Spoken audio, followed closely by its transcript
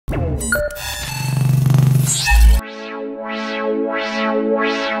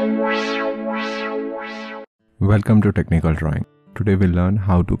Welcome to Technical Drawing. Today we'll learn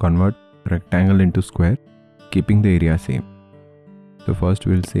how to convert rectangle into square, keeping the area same. So first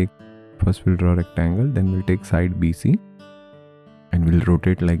we'll draw rectangle, then we'll take side BC and we'll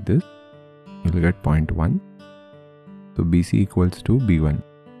rotate like this. You'll get point 1. So BC equals to B1.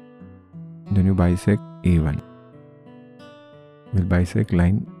 Then you bisect A1. We'll bisect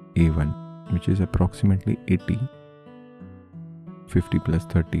line A1, which is approximately 80, 50 plus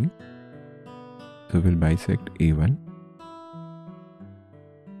 30. So we'll bisect A1.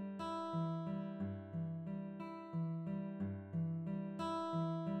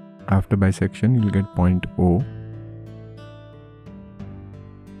 After bisection, you'll get point O.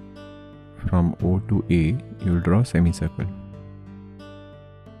 From O to A, you'll draw a semicircle.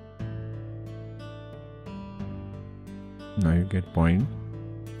 Now you get point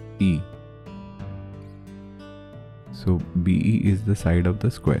E. So BE is the side of the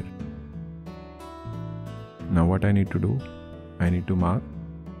square. Now what I need to do? I need to mark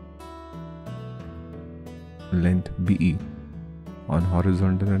length BE on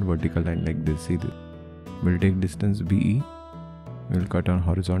horizontal and vertical line like this. See this? We'll take distance BE. We'll cut on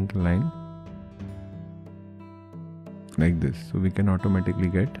horizontal line like this. So we can automatically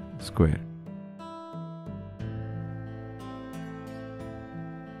get square.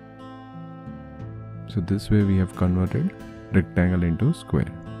 So this way we have converted rectangle into square.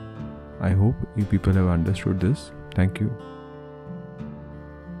 I hope you people have understood this. Thank you.